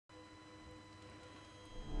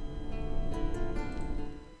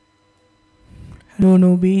Hello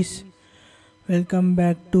newbies, welcome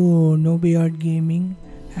back to Noobiot Gaming.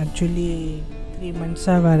 Actually 3 months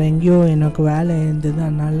வேறு எங்கேயோ எனக்கு வேலை இருந்தது,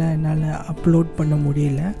 அதனால் என்னால் அப்லோட் பண்ண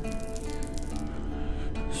முடியல.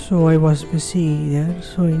 So I was busy there.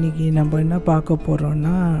 So இன்றைக்கி நம்ம என்ன பார்க்க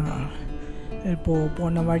போகிறோன்னா, இப்போது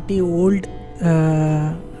போன வாட்டி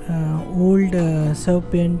ஓல்டு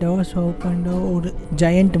சர்பெண்டோ ஒரு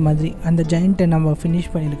ஜெயண்ட் மாதிரி அந்த ஜெயண்ட்டை நம்ம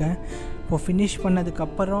ஃபினிஷ் பண்ணியிருக்கேன். இப்போது ஃபினிஷ்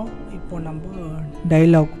பண்ணதுக்கப்புறம் இப்போது நம்ம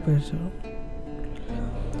டைலாக் பேசுகிறோம்.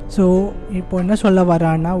 ஸோ இப்போ என்ன சொல்ல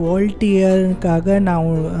வரான்னா, வோல்டியருக்காக நான்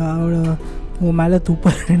உன் மேலே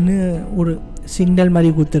துப்புறேன்னு ஒரு சிக்னல்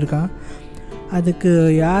மாதிரி கொடுத்துருக்கான். அதுக்கு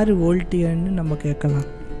யார் வோல்டியர்னு நம்ம கேட்கலாம்.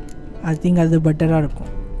 ஐ திங்க் அது பெட்டராக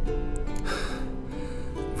இருக்கும்.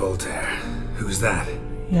 Voltaire, who's that?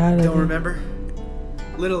 Don't remember?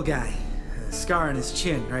 Little guy, scar on his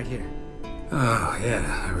chin right here. Oh, yeah,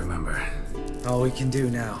 I remember. All we can do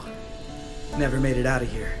now. Never made it out of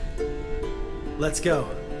here. Let's go.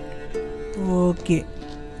 Okay,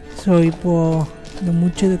 so இப்போது இந்த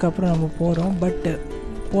முடிச்சதுக்கப்புறம் நம்ம போகிறோம். But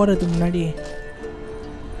போகிறதுக்கு முன்னாடி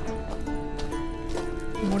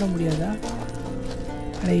ஓட முடியாதா?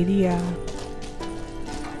 அட இடியா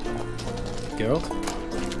Geralt?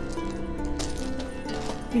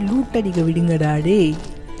 லூட் அடிக்க விடுங்கடா டேய்.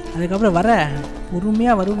 அதுக்கப்புறம் வர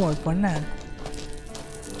பொறுமையாக வருவோம். இப்போ என்ன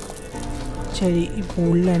சரி, இப்போ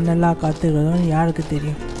உள்ள என்னெல்லாம் காத்துக்கிறதோன்னு யாருக்கு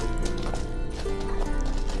தெரியும்.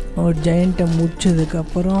 ஒரு ஜெயண்ட்டை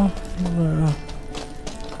முடிச்சதுக்கப்புறம்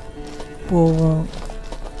போவோம்.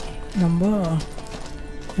 நம்ம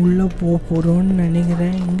உள்ளே போகிறோன்னு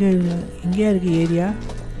நினைக்கிறேன். எங்கேயா இருக்குது ஏரியா?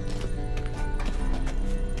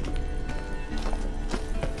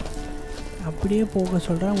 அப்படியே போக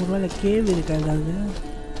சொல்கிறேன். ஒருவேளை கேவ் இருக்கா ஏதாவது?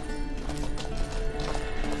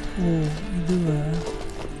 ஓ இதுவா?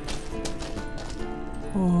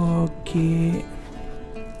 ஓகே,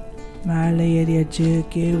 மேலே ஏறியாச்சு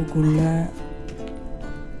கேவுக்குள்ளே.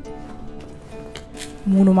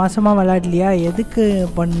 3 மாதமாக விளையாடலையா, எதுக்கு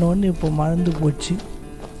பண்ணோன்னு இப்போ மறந்து போச்சு.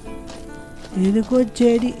 எதுக்கோ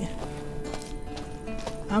சரி.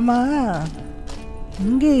 ஆமாம்,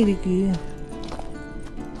 இங்கே இருக்கு.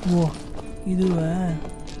 ஓ இதுவா?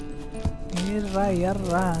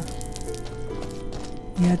 ஏறா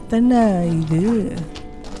எத்தனை இது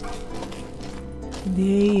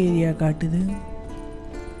இதே ஏரியா காட்டுது.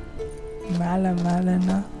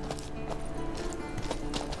 மேலேன்னா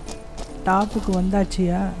டாப்புக்கு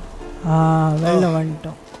வந்தாச்சியா? வெளில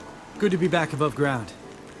வந்துட்டோம். Good to be back above ground.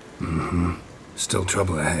 Still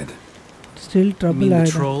trouble ahead. Still trouble the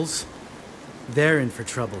ahead. Trolls? They're in for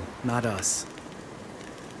trouble, not us.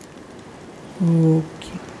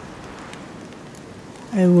 Okay.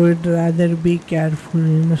 I would rather be careful.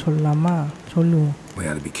 சொல்லலாமா? சொல்லுவோம். We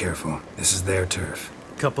ought to be careful. This is their turf.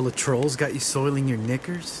 Couple of trolls got you soiling your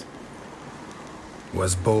knickers?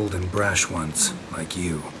 Was bold and brash once, like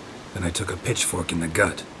you. Then I took a pitchfork in the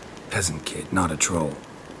gut. Peasant kid, not a troll.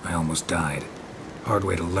 I almost died. Hard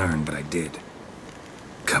way to learn, but I did.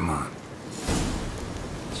 Come on.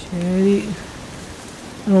 சரி,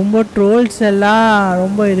 ரொம்ப trolls எல்லாம்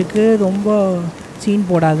ரொம்ப இருக்குது. ரொம்ப scene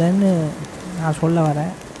போடாதன்னு நான் சொல்ல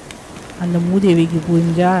வரேன். அந்த மூதேவிக்கு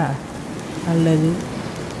புரிஞ்சா நல்லது.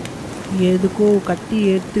 எதுக்கோ கட்டி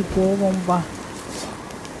எடுத்து போவோம்பா.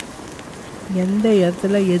 எந்த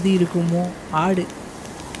இடத்துல எது இருக்குமோ ஆடு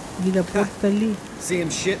இதை போட்டு தள்ளி. See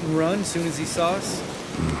him shit and run soon as he saw us?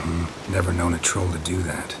 Never known a troll to do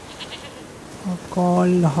that.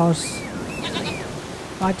 Call horse.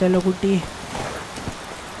 செல்ல குட்டி.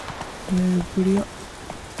 இப்படியும்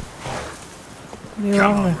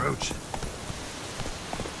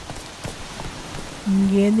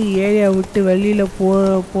இங்கேருந்து ஏரியா விட்டு வெளியில்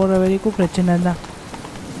போகிற வரைக்கும் பிரச்சனை தான்.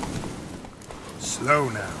 Slow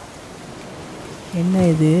now. என்ன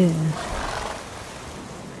இது?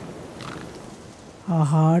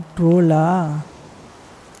 ஆஹா, ட்ரோலா?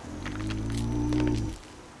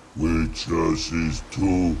 Which is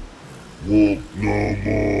to walk no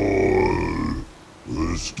more.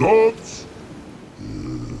 Stops.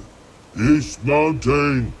 East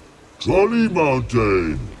Mountain, Trolley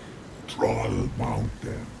Mountain. Troll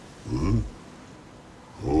Mountain.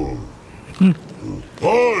 Oh.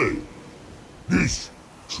 Hi. This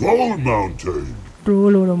Troll Mountain.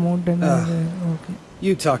 ட்ரோலோட mountain. Okay,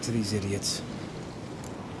 You talk to these idiots.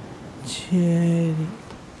 சரி,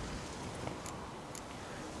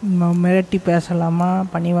 மிரட்டி பேசலாமா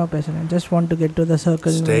பணிவா பேசலாம்? Just want to get to the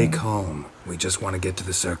circle. Stay calm. We just want to get to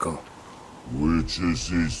the circle. Which is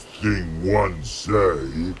his thing 1 say,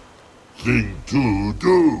 thing 2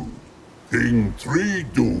 do, thing 3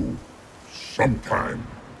 do, sometime.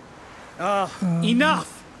 Enough!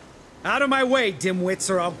 Out of my way, dimwits,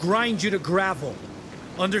 or I'll grind you to gravel.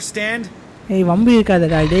 Understand? Hey, வம்பு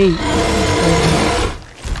இருக்காதடா டேய்.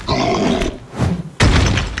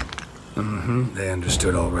 They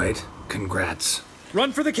understood all right. Congrats.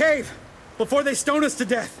 Run for the cave before they stone us to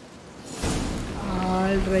death.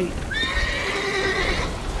 All right.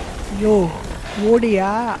 Yo,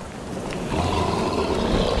 ஓடியா.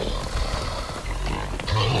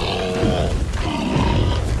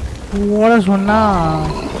 ஓட சொன்னா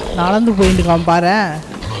நடந்து போயிட்டு இருக்கான் பாரு.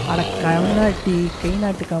 அட கம்முனாட்டி, கை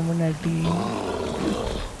நாட்டு கம்முனாட்டி.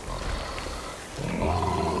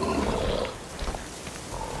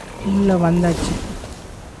 உள்ள வந்தாச்சு.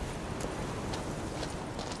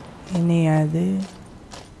 என்னையாது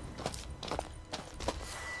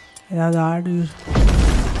ஏதாவது ஆடு யூஸ்.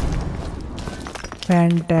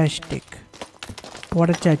 ஃபேண்டாஸ்டிக்.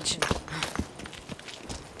 உடச்சாச்சு.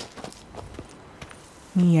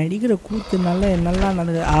 நீ அடிக்கிற கூத்துனால என்னெல்லாம்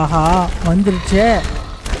நடக்குது. ஆஹா வந்துருச்சே.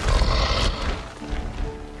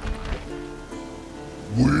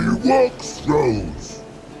 We walk throws.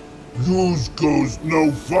 News goes no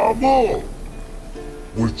far more.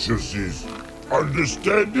 Which is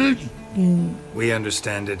understand it? We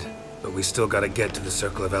understand it, but we still gotta get to the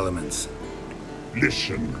Circle of Elements.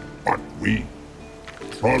 Listen, but we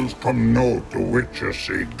trolls come no to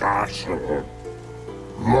Witchersea Castle.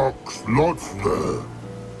 Locks lots there.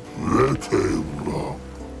 Let him lock.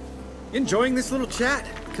 Enjoying this little chat,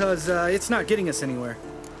 cause it's not getting us anywhere.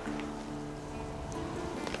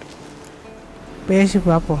 பேசி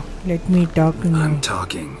பாப்போம். Let me talk to you. I'm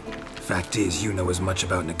talking. Fact is, you know as much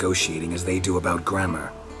about negotiating as they do about grammar.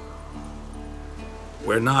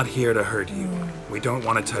 We're not here to hurt you. We don't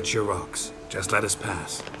want to touch your rocks. Just let us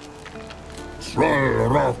pass. Troll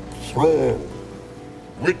rock throw.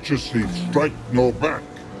 Witchersea strike no back.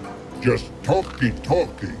 Just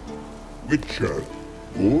talky. Witcher,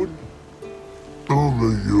 good?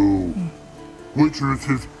 Only you.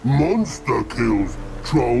 Witchersea monster kills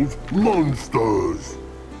trolls monsters.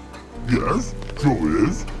 Yes, true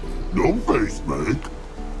is. No face make.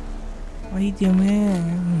 வைத்தியமே.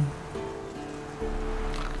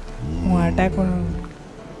 Attack பண்ணு.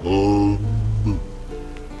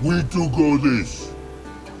 We do go this.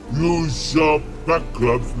 Use sharp back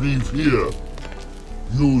clubs leave here.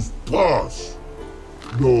 Use pass.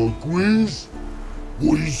 No agrees.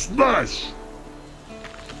 We smash.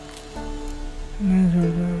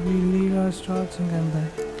 We leave our swords and come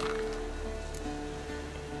back.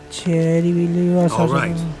 Cherry, we leave our swords. All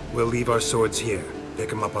right, we'll leave our swords here. Pick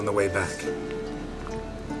them up on the way back.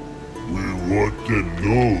 We want to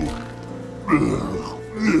know.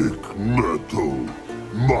 Lick metal.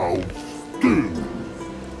 Mouth stings.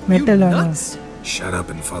 Metal. You nuts? Shut up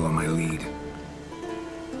and follow my lead.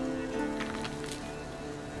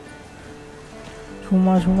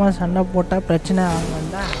 சும்மா சண்டை போட்டா பிரச்சனை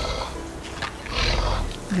ஆகும்டா.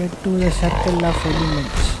 Get to the circle of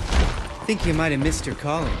elements. Think you might have missed your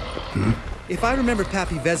calling. If I remember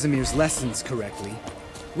Pappy Vesemir's lessons correctly,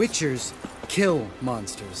 Witchers kill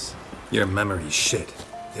monsters. Your memory's shit.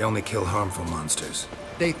 They only kill harmful monsters.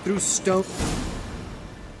 They threw stone.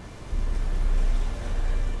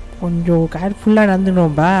 கொஞ்சம் கேர்ஃபுல்லாக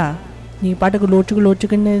நடந்துடும்பா. நீ பாட்டுக்கு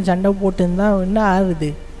லோச்சுக்குன்னு சண்டை போட்டுருந்தா என்ன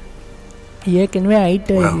ஆகுது. ஏற்கனவே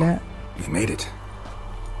ஹைட்டே இல்லை. We made it.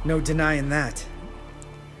 No denying that.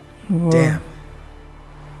 Damn.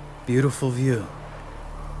 Beautiful view.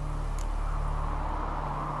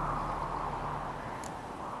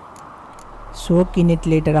 Soak in it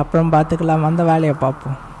later. அப்புறம் பார்த்துக்கலாம். வந்த வேலையை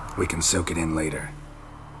பார்ப்போம். We can soak it in later.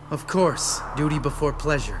 Of course. Duty before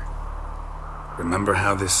pleasure. Remember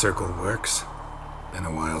how this circle works? Been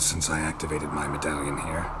a while since I activated my medallion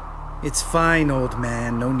here. It's fine, old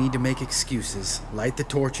man. No need to make excuses. Light the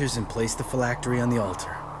torches and place the phylactery on the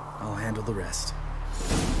altar. I'll handle the rest.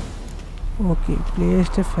 Okay, place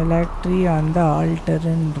the phylactery on the altar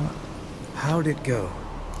and... How'd it go?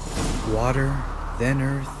 Water, then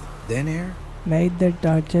earth, then air? Light the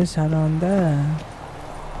torches around the...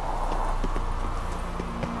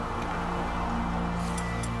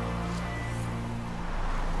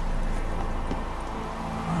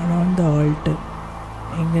 around the altar.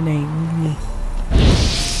 எங்கனே இங்கே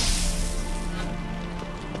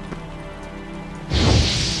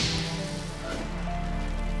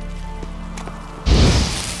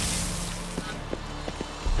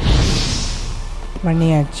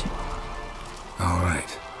பண்ணியாச்சு. All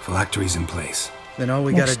right, phylactery's in place. Then all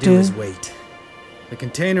we gotta do is wait. The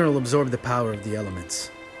container will absorb the power of the elements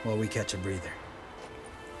while we catch a breather.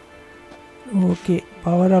 Okay,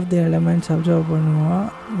 power of the elements absorb பண்ணுவா.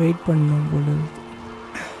 Wait பண்ணணும் போல.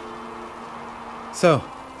 So,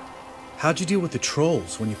 How'd you deal with the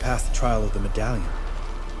trolls when you passed the trial of the medallion?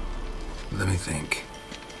 Let me think.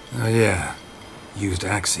 Oh yeah, used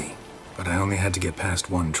Axie, but I only had to get past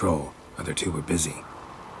one troll. Other two were busy.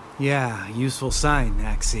 Yeah, useful sign,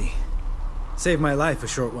 Axie. Saved my life a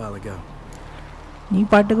short while ago. நீ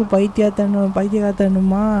பாட்டுக்கு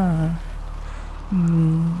பைத்தியக்காரத்தனமா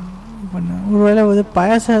ஒருவேளை ஒரு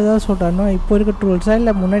பழசை ஏதாவது சொல்கிறானோ இப்போ இருக்க ட்ரோல்ஸா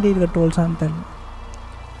இல்லை முன்னாடி இருக்க ட்ரோல்ஸான்னு தெரியல.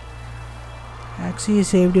 Axie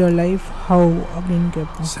saved your life, how? அப்படின்னு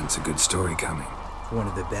கேட்போம். Sense a good story coming. One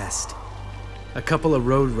of the best. A couple of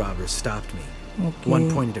road robbers stopped me. Okay. One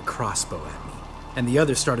pointed a crossbow at me, and the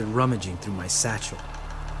other started rummaging through my satchel.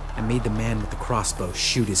 I made the man with the crossbow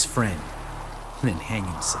shoot his friend, and then hang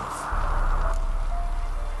himself.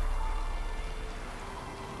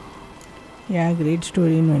 Yeah, great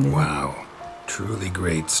story. Wow, truly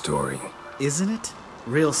great story. Isn't it?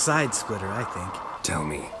 Real side splitter, I think. Tell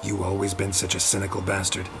me, you always been such a cynical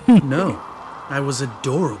bastard? No, I was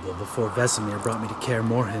adorable before Vesemir brought me to Kaer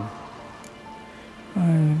Morhen.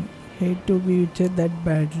 I hate to be with you that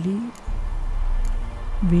badly.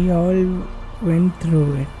 We all went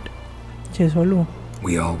through it.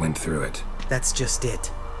 We all went through it. That's just it.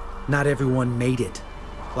 Not everyone made it.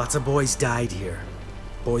 Lots of boys died here.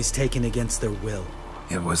 Boys taken against their will.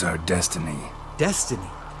 It was our destiny.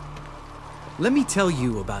 Destiny? Let me tell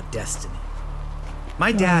you about destiny.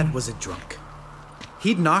 My dad was a drunk.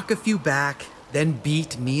 He'd knock a few back, then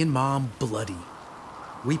beat me and Mom bloody.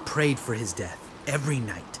 We prayed for his death every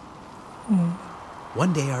night.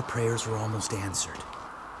 One day our prayers were almost answered.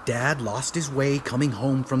 Dad lost his way coming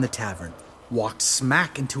home from the tavern, walked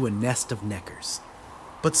smack into a nest of neckers.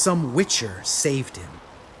 But some witcher saved him.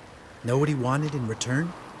 Know what he wanted in return?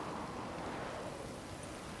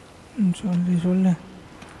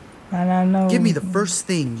 Give me the first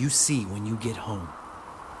thing you see when you get home.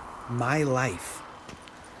 My life.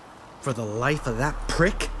 For the life of that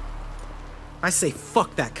prick? I say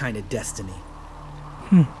fuck that kind of destiny.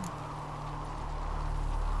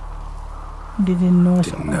 Didn't know.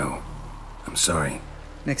 Didn't know. I'm sorry.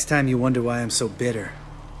 Next time you wonder why I'm so bitter.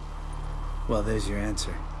 Well, there's your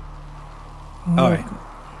answer. Alright.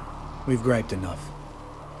 We've griped enough.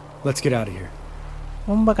 Let's get out of here.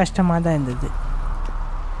 ரொம்ப கஷ்டமாக தான் இருந்தது.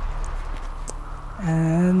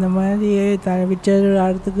 அந்த மாதிரி Witcher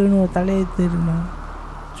அடுத்துக்குன்னு ஒரு தலையெழுத்து இருக்கணும்.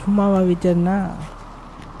 சும்மாவா விச்சர்னா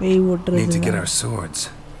பேய் ஓட்டுறது. Need to get our swords.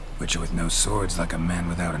 Witcher with no swords like a man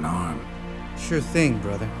without an arm. Sure thing,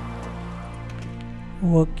 brother.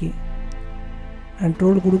 Okay.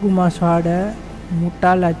 Troll கொடுக்குமா ஸ்வாடை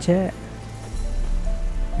முட்டாளாச்சே.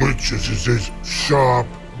 Witches is his sharp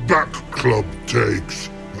back club takes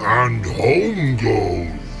and home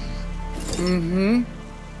goes.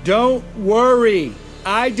 Don't worry.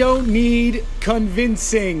 I don't need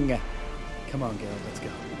convincing. Come on, Geralt, let's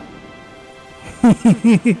go.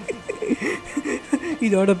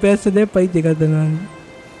 இதோட பேசுறதே பைத்தியக்காரத்தை நான்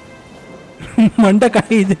மண்டை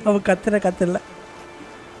காயுது அவ கத்தல.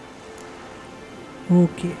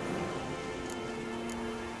 Okay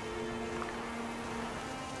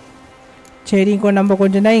சரி நம்ம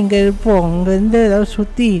கொஞ்ச நேரம் இங்கே இருப்போம். அங்கேருந்து ஏதாவது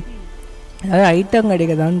சுற்றி ஏதாவது ஐட்டம்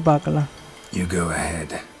கிடைக்குதான்னு பார்க்கலாம். You go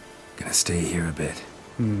ahead. Gonna stay here a bit.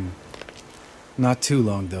 Not too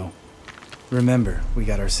long, though. Remember, we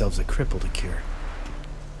got ourselves a cripple to cure.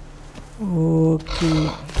 Okay.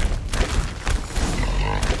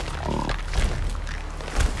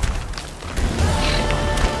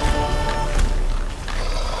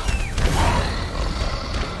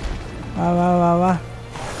 Va.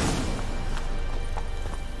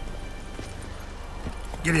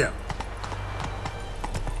 Giddy up.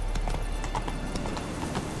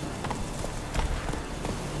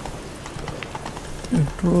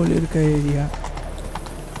 Troll இருக்க ஏரியா.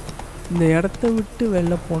 இந்த இடத்த விட்டு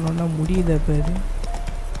வெளில போனோன்னா முடியுத பேர்.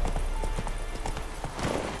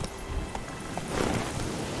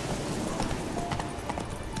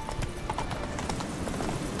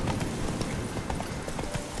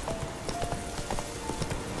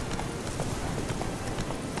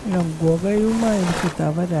 குகையுமா இருக்கு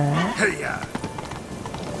தவிர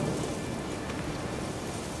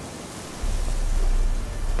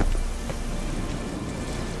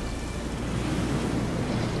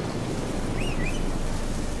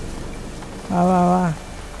வா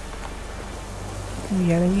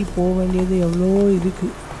இறங்கி போக வேண்டியது எவ்வளோ இருக்கு.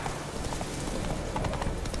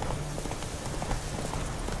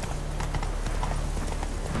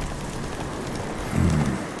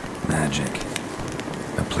 Magic.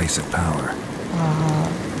 A place of power.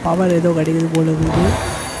 Power ஏதோ கிடைக்குது போல இருக்குது.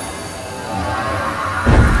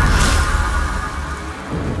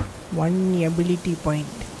 1 ability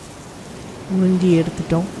point உறிஞ்சி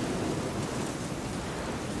எடுத்துட்டோம்.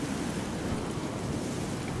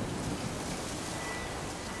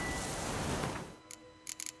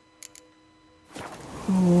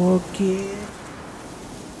 ஓகே,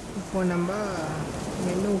 இப்போ நம்ம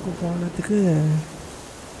மெனுவுக்கு போனதுக்கு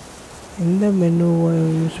எந்த மெனுவை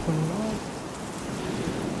யூஸ் பண்ணோம்?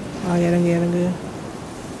 இறங்கு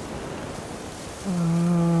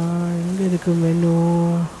எங்கே இருக்குது மெனு?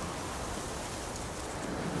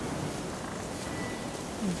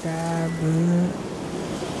 டேபு,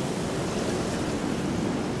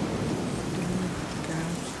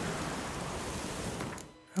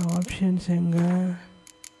 ஆப்ஷன்ஸ் எங்கே?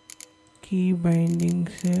 கீ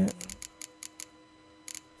பைண்டிங்ஸு,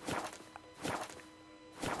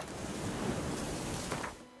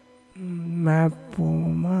 மேப்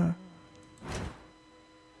போவோமா?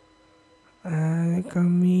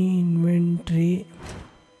 கம்மி இன்வென்ட்ரி,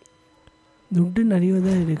 துட்டு நிறைய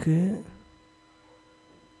தான் இருக்குது.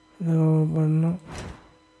 பண்ணோம்,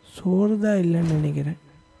 சோறு தான் இல்லைன்னு நினைக்கிறேன்.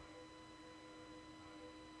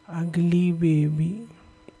 அக்லி பேபி,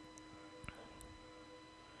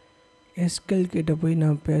 எஸ்கல் கிட்ட போய்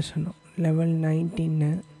நான் பேசணும். லெவல் 19.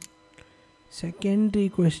 செகண்டரி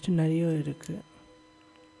கொஸ்டின் நிறைய இருக்குது.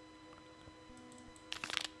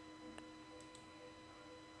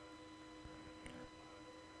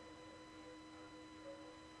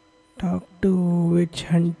 Talk to which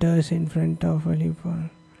hunters in front of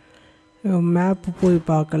elephant. Map போய்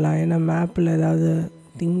பார்க்கலாம். ஏன்னா மேப்பில் ஏதாவது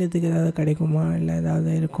திங்கிறதுக்கு ஏதாவது கிடைக்குமா, இல்லை ஏதாவது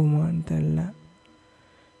இருக்குமான்னு தெரில.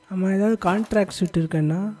 நம்ம ஏதாவது கான்ட்ராக்ட்ஸ்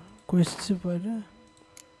விட்டுருக்கேன்னா கொஸ்டின் பாரு.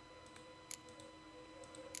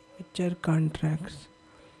 பிக்சர் கான்ட்ராக்ட்ஸ்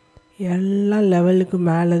எல்லாம் லெவலுக்கு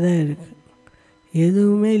மேலே தான் இருக்குது.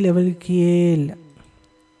 எதுவுமே லெவலுக்கே இல்லை.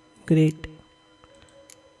 கிரேட்.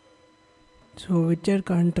 ஸோ விச்சர்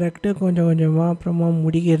கான்ட்ராக்டு கொஞ்சம் கொஞ்சமாக அப்புறமா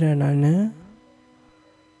முடிக்கிறேன் நான்.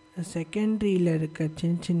 செகண்ட்ரியில் இருக்க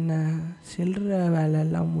சின்ன சின்ன சில்லற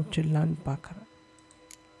வேலையெல்லாம் முடிச்சிடலான்னு பார்க்குறேன்.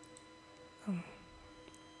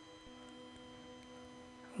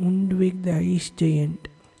 Undwig the Ice Giant,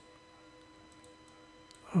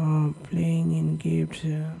 playing in games,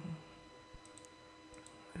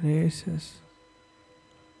 races.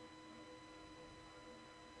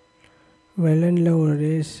 Wellenல ஒரு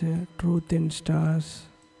ரேஸ், ட்ரூத் இன் ஸ்டார்ஸ்.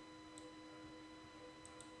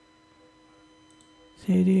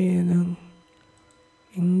 சரி,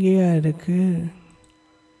 எங்கேயா இருக்குது?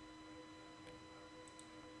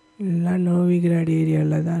 எல்லாம் நோவிகிராட்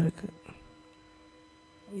ஏரியாவில் தான் இருக்குது.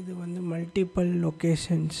 இது வந்து multiple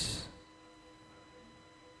locations.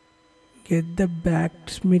 Get the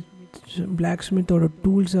black ஸ்மித்தோட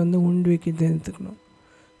tools வந்து உண்ட்விக்கு தெரிஞ்சுக்கணும்.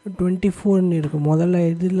 24 இருக்குது. முதல்ல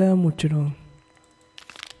இதில் முடிச்சிடும்.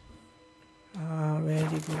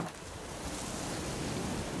 Very good.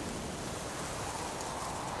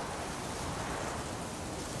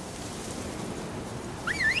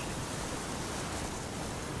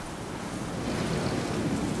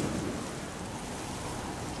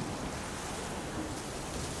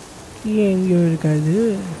 எங்கேயோ இருக்காது.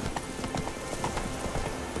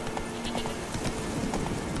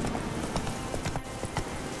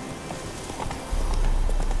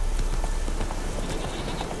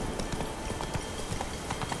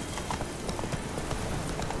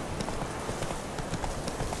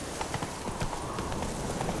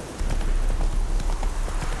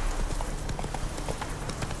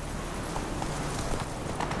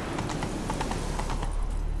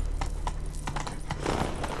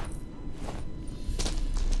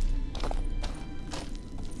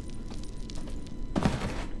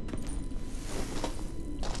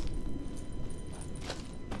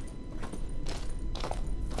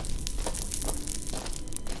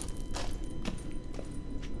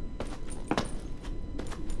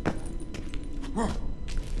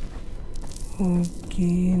 ஓகே,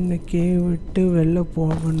 இந்த கேவ் விட்டு வெளில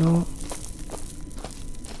போகணும்.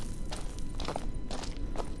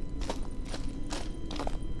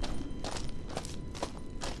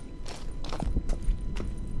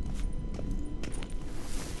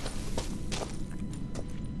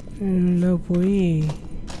 வெளில போய்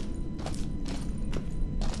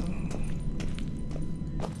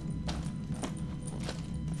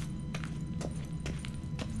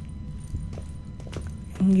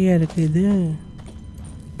எங்கேயா இருக்குது? இது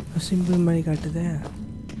சிம்பிள் மாதிரி காட்டுது.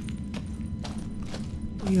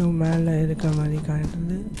 ஐயோ, மேலே இருக்க மாதிரி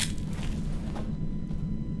காட்டுது.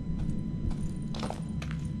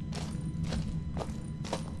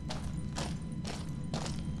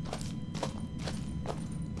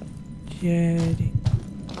 சரி,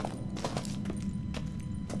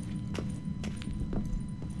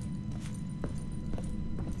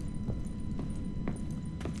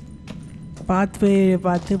 பாத்வே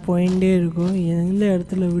பார்த்து போயிட்டே இருக்கும். எந்த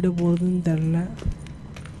இடத்துல விட போகுதுன்னு தெரில.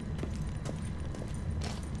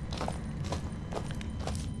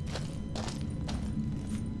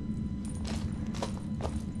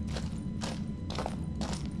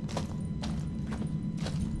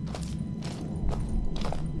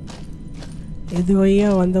 எது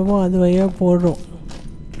வழியாக வந்தோமோ அது வழியாக போடுறோம்.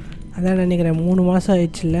 அதான் நினைக்கிறேன் 3 மாதம்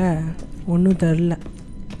ஆயிடுச்சுல, ஒன்றும் தரல.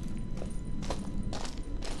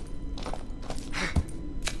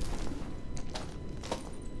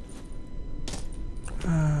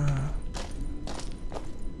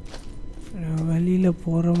 வழியில்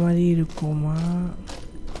போகிற மாதிரி இருக்குமா?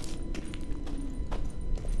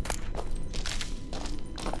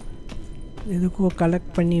 எதுக்கோ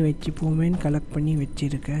கலெக்ட் பண்ணி வச்சுப்போமேன்னு கலெக்ட் பண்ணி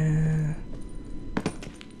வச்சுருக்கேன்.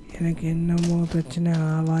 எனக்கு என்னமோ பிரச்சனை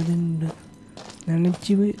ஆகாதுன்னு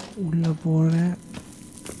நினச்சி உள்ளே போகிறேன்.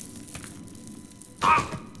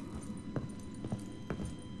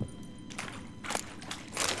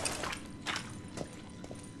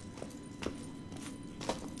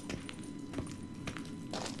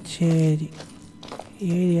 சரி,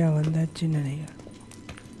 ஏரியா வந்தாச்சுன்னு நினைக்கிறேன்.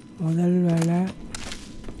 முதல் வேலை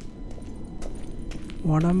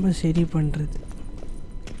உடம்ப சரி பண்ணுறது.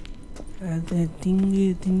 அதை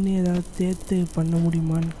தின்னு ஏதாவது சேர்த்து பண்ண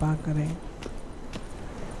முடியுமான்னு பார்க்குறேன்.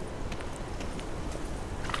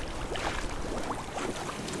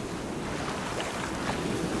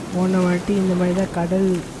 போன வாட்டி இந்த மாதிரி தான் கடல்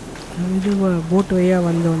இது போட் வழியாக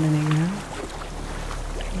வந்தோன்னு நினைக்கிறேன்.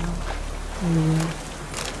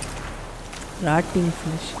 ராட்டிங்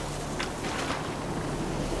ஃபிஷ்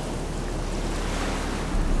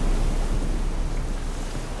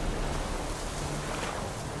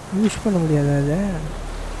யூஸ் பண்ண முடியாது. அதை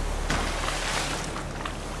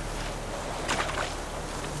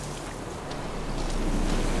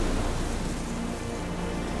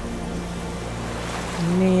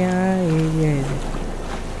என்னையா ஏரியா இது?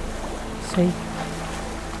 சரி,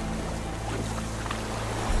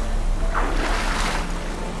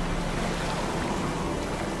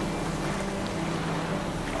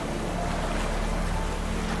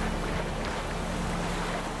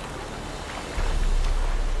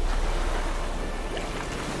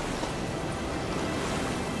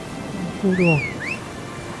 கூடுவோம்.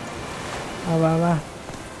 வா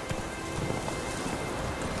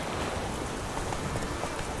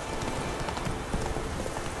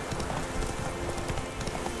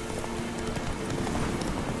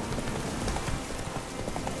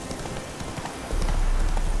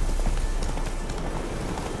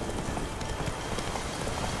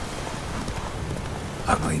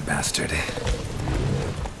Ugly bastard.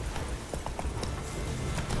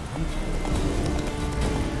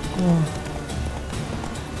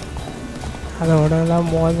 அதோடலாம்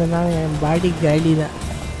மோதனா என் பாடி காலி தான்.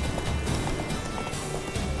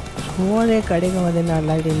 சோறே கிடைக்கும். அது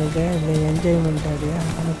நல்லா எனக்கு இந்த என்ஜாய்மெண்ட் அது.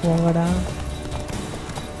 அதை போங்கடா.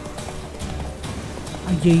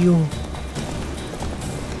 ஐயோ,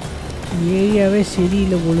 ஏரியாவே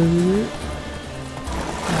சரியில்லை பொழுது.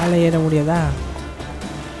 மேலே ஏற முடியாதா?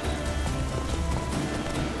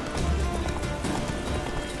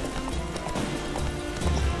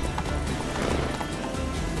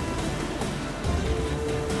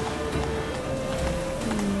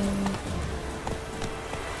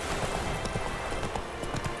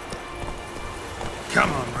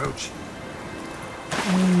 Come on, Roach.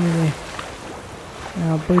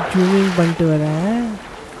 நான் போய் ட்யூனிங் பண்ணிட்டு வரேன்.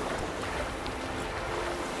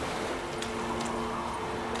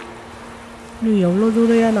 இன்னும் எவ்வளோ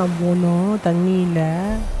தூரையா நான் போனோம் தண்ணியில்?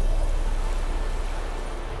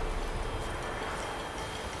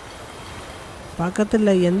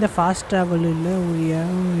 பக்கத்தில் எந்த ஃபாஸ்ட் ட்ராவல் இல்லை, ஒரு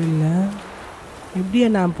இடமும் இல்லை. எப்படியா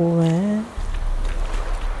நான் போவேன்?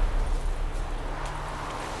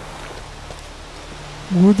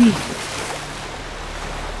 குதி,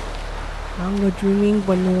 நாங்கள் ஸ்விம்மிங்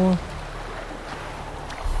பண்ணுவோம்.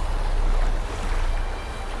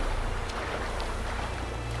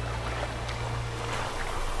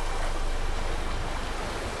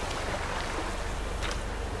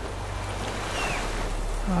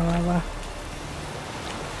 வா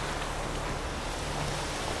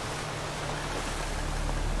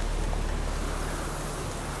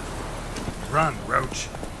Run, Roach.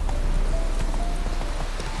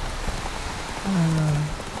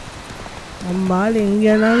 நம்ம ஆள்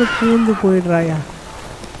எங்கேனாலும் பூந்து போயிடுறாயா?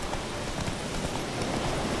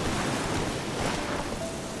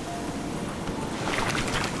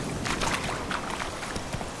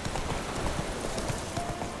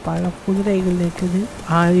 பல குதிரைகள் இருக்குது.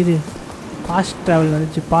 இது ஃபாஸ்ட் ட்ராவல்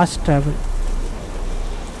வந்துச்சு. ஃபாஸ்ட் ட்ராவல்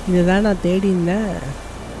இதை தான் நான் தேடி இருந்தேன்.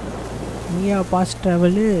 நீயா fast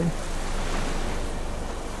travel?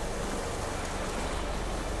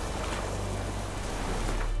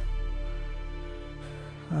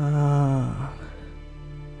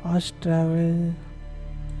 Fast travel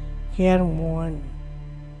care மோன்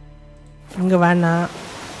இங்கே வேணாம்.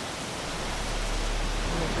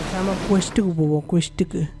 நம்ம குவெஸ்ட்டுக்கு போவோம்.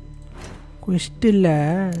 குவெஸ்ட்டில்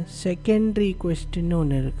செகண்டரி குவெஸ்ட்டுன்னு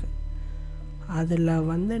ஒன்று இருக்குது. அதில்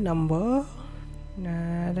வந்து நம்ம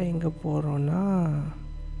நேராக எங்கே போகிறோன்னா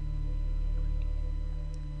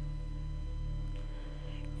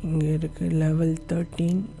இங்கே இருக்குது level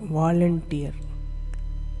 13 volunteer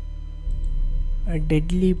a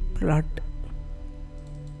deadly plot.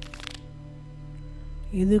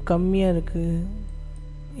 இது கம்மியாக இருக்குது,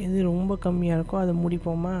 இது ரொம்ப கம்மியாக இருக்கும். அதை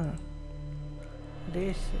முடிப்போமா?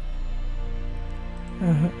 Days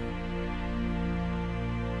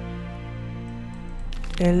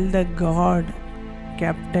tell the god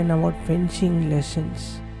captain about fencing lessons.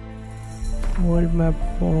 World map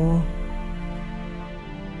போ.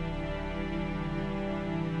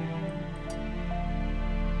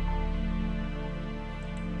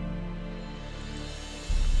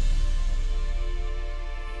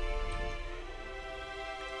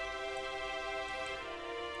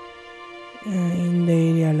 இந்த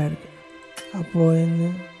ஏரியாவில் இருக்குது. அப்போது இந்த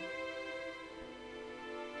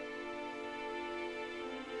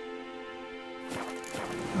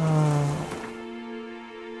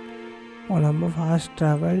நம்ம ஃபாஸ்ட்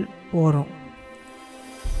ட்ராவல் போகிறோம்.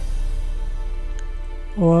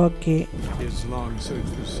 ஓகே,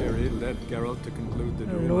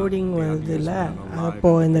 லோடிங் வருதுல்ல,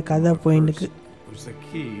 அப்போது இந்த கதை போயிருக்கு.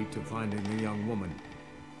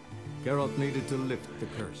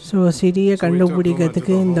 ஸோ சிறிய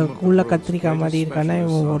கண்டுபிடிக்கிறதுக்கு இந்த கூள்ள கத்திரிக்காய் மாதிரி இருக்கானா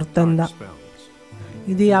இவன் ஒருத்தன் தான்.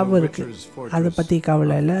 இது ஞாபகம் இருக்குது, அதை பற்றி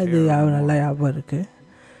கவலை இல்லை, இது நல்லா ஞாபகம் இருக்குது.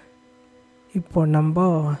 இப்போ நம்ம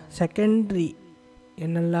செகண்ட்ரி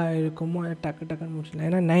என்னெல்லாம் இருக்குமோ அதை டக்குன்னு முடிச்சிடலாம்.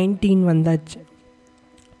 ஏன்னா 19 வந்தாச்சு.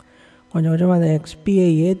 கொஞ்சம் கொஞ்சமாக அதை எக்ஸ்பியை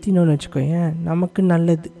ஏற்றினோன்னு வச்சுக்கோங்க, நமக்கு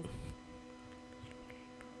நல்லது.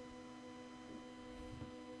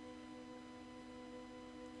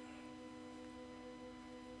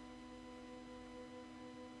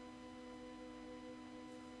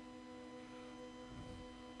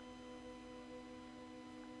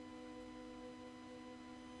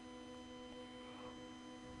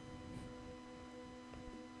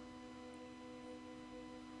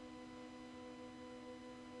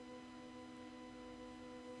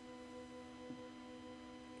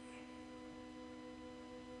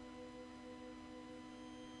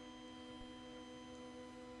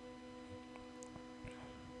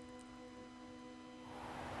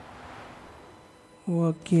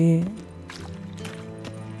 ஓகே,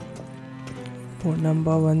 இப்போ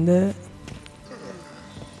நம்ம வந்து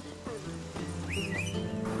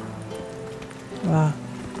வா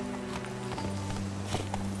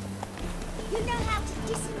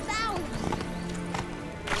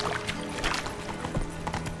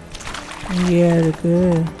இங்கே இருக்கு.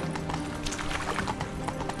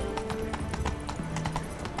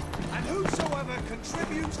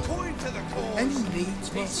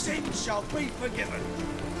 Shall be forgiven.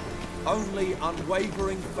 Only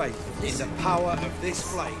unwavering faith in the power of this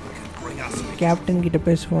flame can bring us. Captain கிட்ட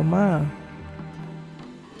பேசுவோமா?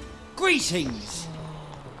 Greetings.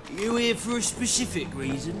 You here for a specific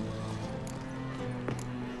reason?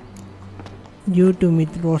 You to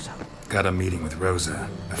meet Rosa. Got a meeting with Rosa,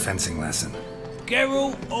 a fencing lesson.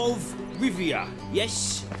 Geralt of Rivia, yes?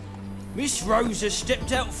 Miss Rosa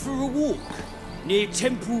stepped out for a walk near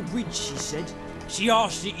Temple Bridge, she said. She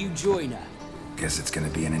asked that you join her. Guess it's gonna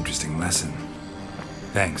be an interesting lesson.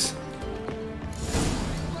 Thanks.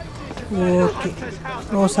 Okay.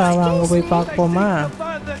 Rosa வாங்க போய் பார்ப்போமா?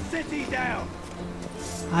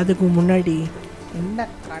 அதுக்கு முன்னாடி என்ன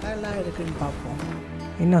கடலாம் இருக்குன்னு பார்ப்போம்.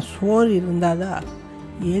 என்ன சோறு இருந்தாதான்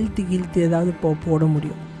எழுத்து ஏதாவது போட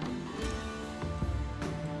முடியும்.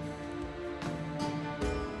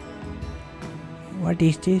 What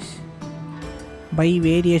is this? Buy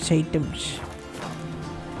various items.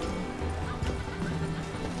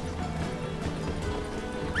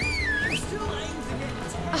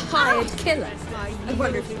 Hired killer. I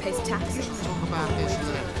wonder if he pays taxes. Talk about this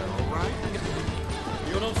later, all right?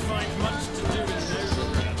 You'll not find much to do in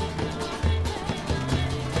there.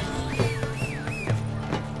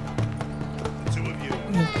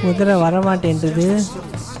 குதிரை வரமாட்டேன்றது.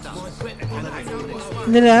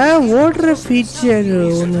 இதில் ஓடுற ஃபீச்சர்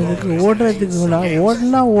ஒன்று இருக்குது. ஓடுறதுக்கு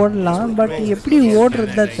ஓடலாம், பட் எப்படி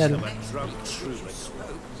ஓடுறது தான் தெரியல.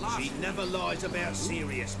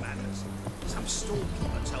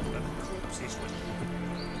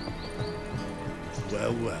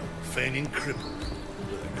 Well, feigning crippled,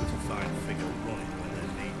 but a confined figure running when they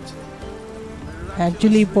need to.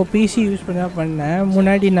 Actually இப்போ பிசி யூஸ் பண்ணேன்.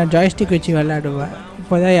 முன்னாடி நான் ஜாய்ஸ்டிக் வச்சு விளையாடுவேன்.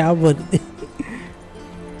 இப்போ தான் ஞாபகம் வருது.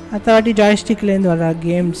 அடுத்த வாட்டி ஜாய்ஸ்டிக்லேருந்து வர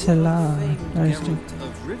கேம்ஸ் எல்லாம் ஜாய்ஸ்டிக்.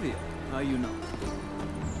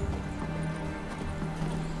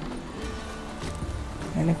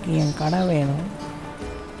 எனக்கு என் கடை வேணும்.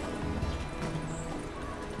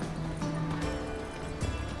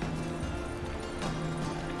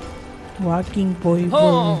 வாக்கிங் போய்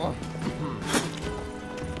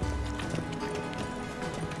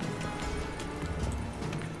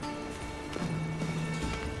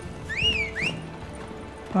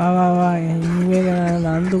வா வா வா, இனிமேல்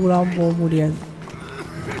நடந்து கூட போக முடியாது.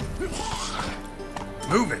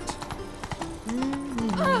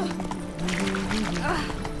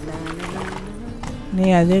 நீ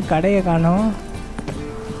அது கடையை காணோம்.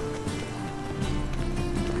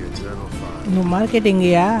 இந்த மார்க்கெட்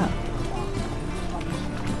எங்கேயா?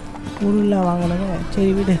 பொருள்லாம் வாங்கணுங்க.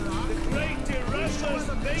 சரி விடு.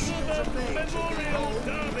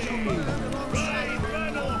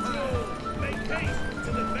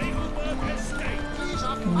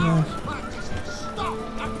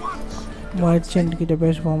 மர்ச்சன்ட் கிட்ட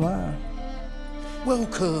பேசுவோமா?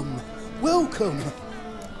 Welcome, welcome.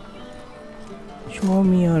 Show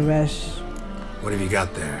me your wares. What have you got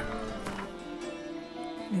there?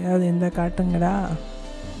 ஏதாவது எந்த காட்டுங்கடா.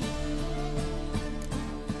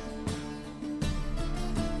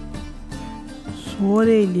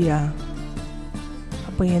 சோறே இல்லையா?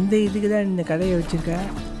 அப்போ எந்த இதுக்கு தான் இந்த கடையை வச்சிருக்க?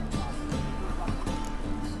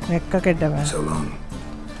 வெக்க கெட்டவன்,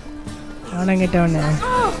 அவனை கெட்டவனே.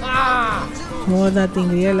 சோதா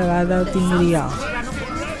திங்கிறியா இல்லை வேறு ஏதாவது திங்கிறியா?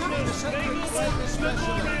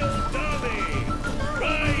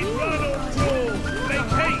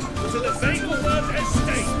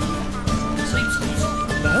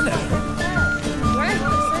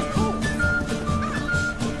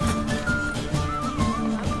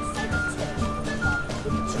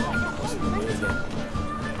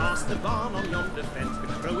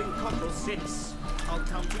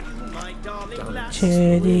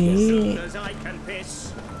 சரி,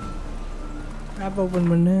 ஆப் ஓப்பன்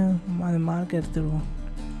பண்ணு. அந்த மார்க் எடுத்துடுவோம்.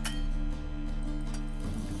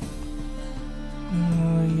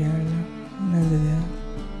 என்னது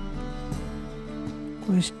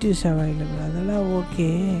குவெஸ்ட் இஸ் அவைலபிள், அதெல்லாம் ஓகே.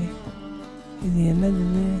 இது என்னது?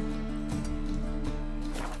 இது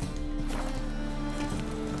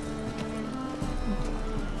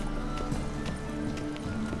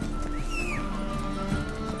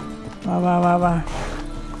வா வா வா வா.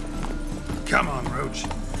 Come on, Roach.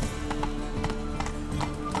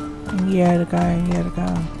 இங்கேயா இருக்கா? இங்கேயா இருக்கா?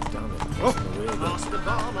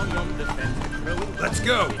 Let's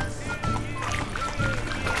go.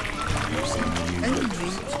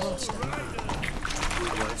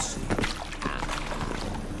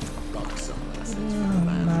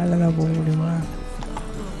 மேலே தான் போக முடியுமா?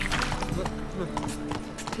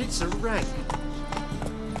 It's a rank.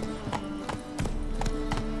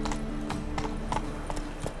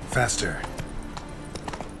 Faster.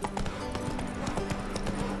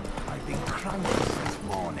 I've been crunched this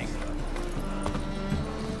morning.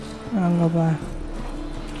 அங்கப்பா.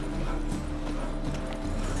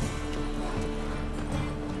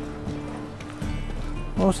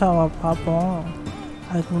 ரோசாவா பார்ப்போம்.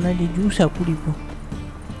 அதுக்கு முன்னாடி ஜூஸை குடிப்போம்.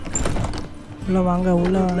 உள்ள வாங்க,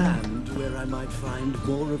 உள்ள வாங்க. Where I might find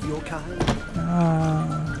more of your kind.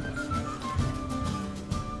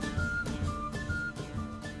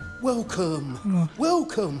 Welcome,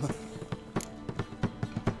 welcome.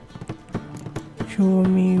 Show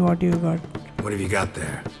me what you got. What have you got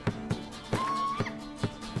there?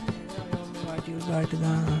 What you got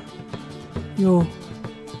தான். யோ,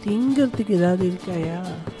 திங்கிறதுக்கு ஏதாவது இருக்காயா?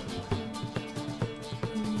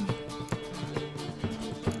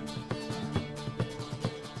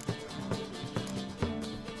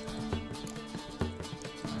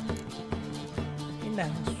 என்ன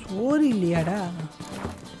சோறு இல்லையாடா?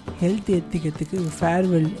 Health ஏற்றிக்கிறதுக்கு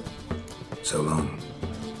farewell. So long.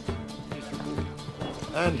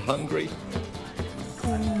 And hungry.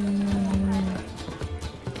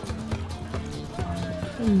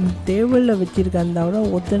 டேபிளில் வச்சுருக்கேன் தவிர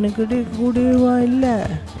ஒருத்தனுக்கிட்டே கூடவா இல்லை.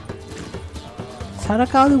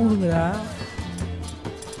 சரக்காவது கொடுங்கடா.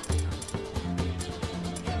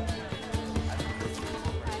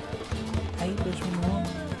 கை பேசணும்.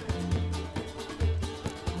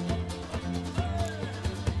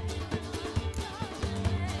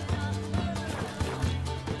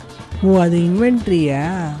 ஓ, அது இன்வென்ட்ரியா?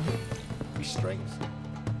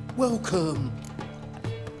 Welcome.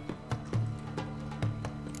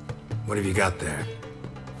 What have you got there?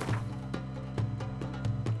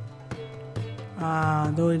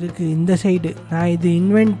 அதோ இருக்கு இந்த சைடு. நான் இது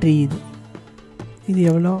இன்வென்ட்ரி. இது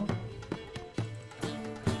எவ்வளோ?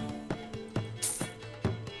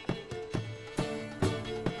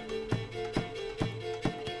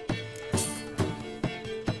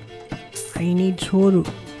 ஐ நீட் சோறு.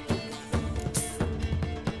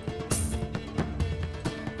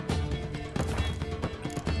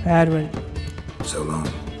 Farewell. So long.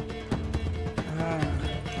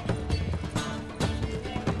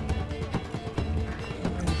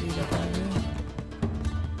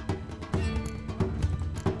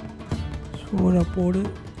 சோற போடு.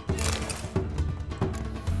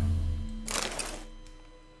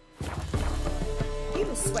 You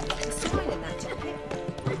must sweat like a swine in that jacket.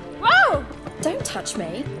 Whoa! Don't touch me.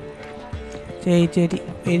 சரி சரி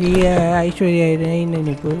பெரிய ஐஸ்வர்யா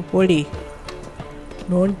நினைப்பு போடி.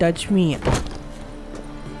 Don't touch me.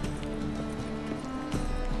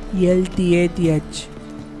 LTATH.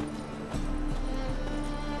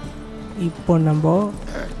 இப்போ நம்ம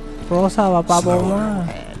ரோசாவை பார்ப்போமா?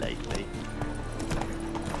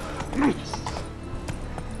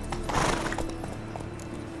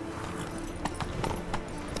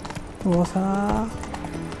 ரோசா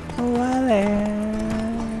வரேன்.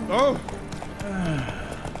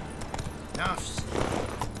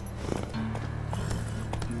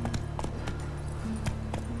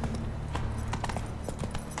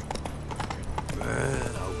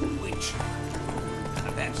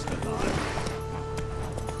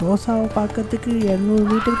 ரோசாவை பார்க்கறதுக்கு 200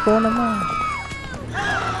 மீட்டர் போனோமா?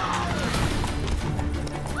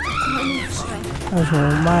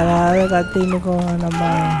 சும்மா ஏதாவது கத்தின்னுக்கோம். நம்ம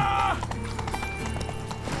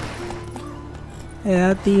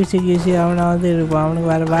ஏதாவது தீசி கீசி அவனாவது இருப்பான்.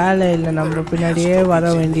 அவனுக்கு வேறு வேலை இல்லை, நம்ம பின்னாடியே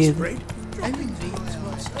வர வேண்டியது.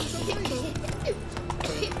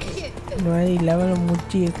 இந்த மாதிரி லெவலில்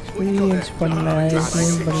முடிச்சு எக்ஸ்பீரியன்ஸ்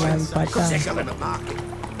பண்ணலான்னு பார்த்தா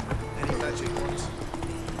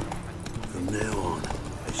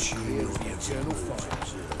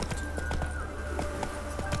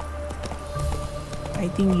ஐ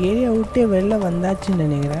திங்க் ஏரியா விட்டே வெளில வந்தாச்சுன்னு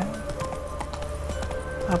நினைக்கிறேன்.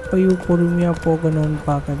 அப்பையும் பொறுமையாக போகணும்னு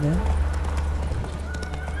பார்க்குது.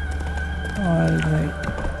 ஆல்ரைட்.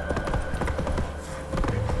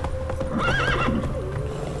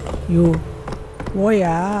 யோ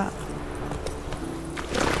ஓயா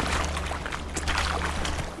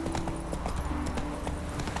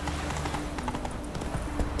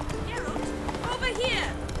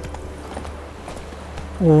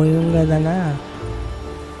ஓ இவங்க தானே.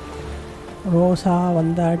 ரோசா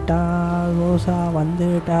வந்தாட்டா, ரோசா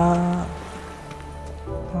வந்துட்டா.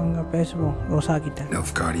 வாங்க பேசுவோம் ரோசா கிட்ட.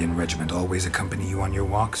 Nilfgaardian regiment always accompany you on your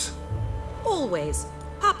walks? Always.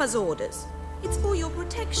 Papa's orders. It's for your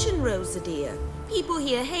protection, Rosa dear. People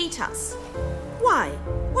here hate us. Why?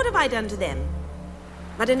 What have I done to them?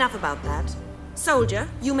 But enough about that. Soldier,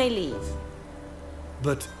 you may leave.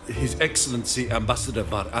 But His Excellency Ambassador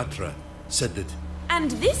Var Atra said that...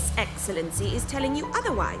 And this Excellency is telling you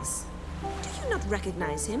otherwise. Do you not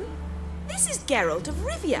recognize him? This is Geralt of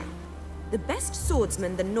Rivia, the best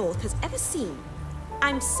swordsman the North has ever seen.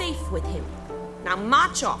 I'm safe with him. Now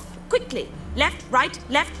march off, quickly. Left, right,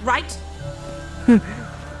 left, right.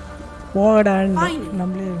 Fine.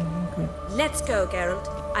 Let's go, Geralt.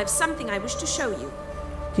 I've something I wish to show you.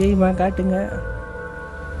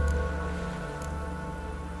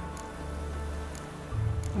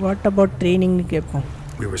 What about training?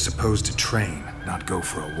 We were supposed to train, not go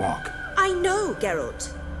for a walk. I know, Geralt.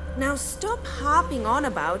 Now stop harping on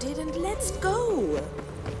about it and let's go.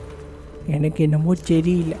 எனக்கு என்னமோ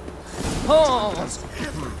தெரியல,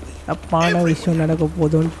 அப்பான விஷயம் நடக்க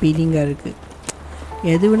போதும்னு ஃபீலிங்காக இருக்குது.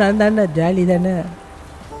 எதுவும் நடந்தாண்டா jolly தானே,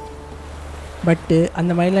 பட்டு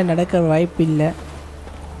அந்த மாதிரிலாம் நடக்க வாய்ப்பு இல்லை.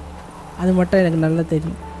 அது மட்டும் எனக்கு நல்லா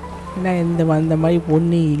தெரியும். ஏன்னா அந்த மாதிரி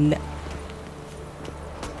பொண்ணு இல்லை.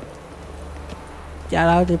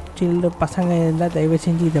 யாராவது சின்ன பசங்க இருந்தால் தயவு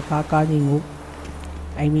செஞ்சு இதை பார்க்காதீங்க.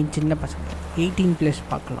 ஐ மீன் சின்ன பசங்க 18+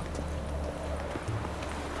 பார்க்கலாம்.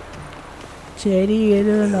 சரி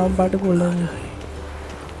எது நான் பாட்டுக்கு உள்ளது.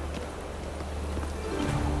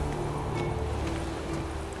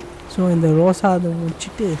 ஸோ இந்த ரோசா அதை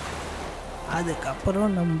முடிச்சுட்டு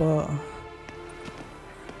அதுக்கப்புறம் நம்ம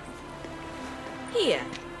Here.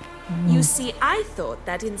 You see, I thought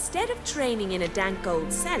that instead of training in a dank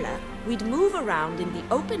old cellar, we'd move around in the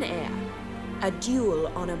open air. A duel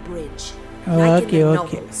on a bridge. Like in the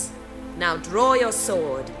novels. Now draw your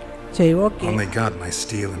sword. Only got my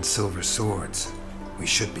steel and silver swords. We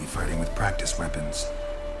should be fighting with practice weapons.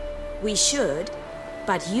 We should,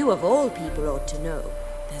 but you of all people ought to know.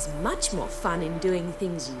 There's much more fun in doing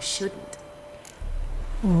things you shouldn't.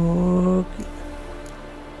 Okay.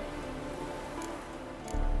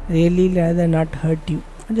 Really rather not hurt you.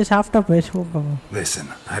 Just after Facebook. Listen,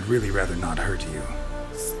 I'd really rather not hurt you.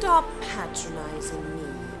 Stop patronizing me,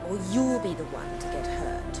 or you'll be the one to get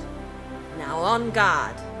hurt. Now on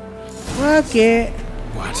guard. Okay.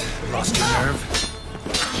 What? Lost your nerve?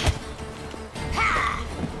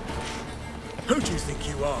 Who do you think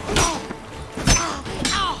you you are.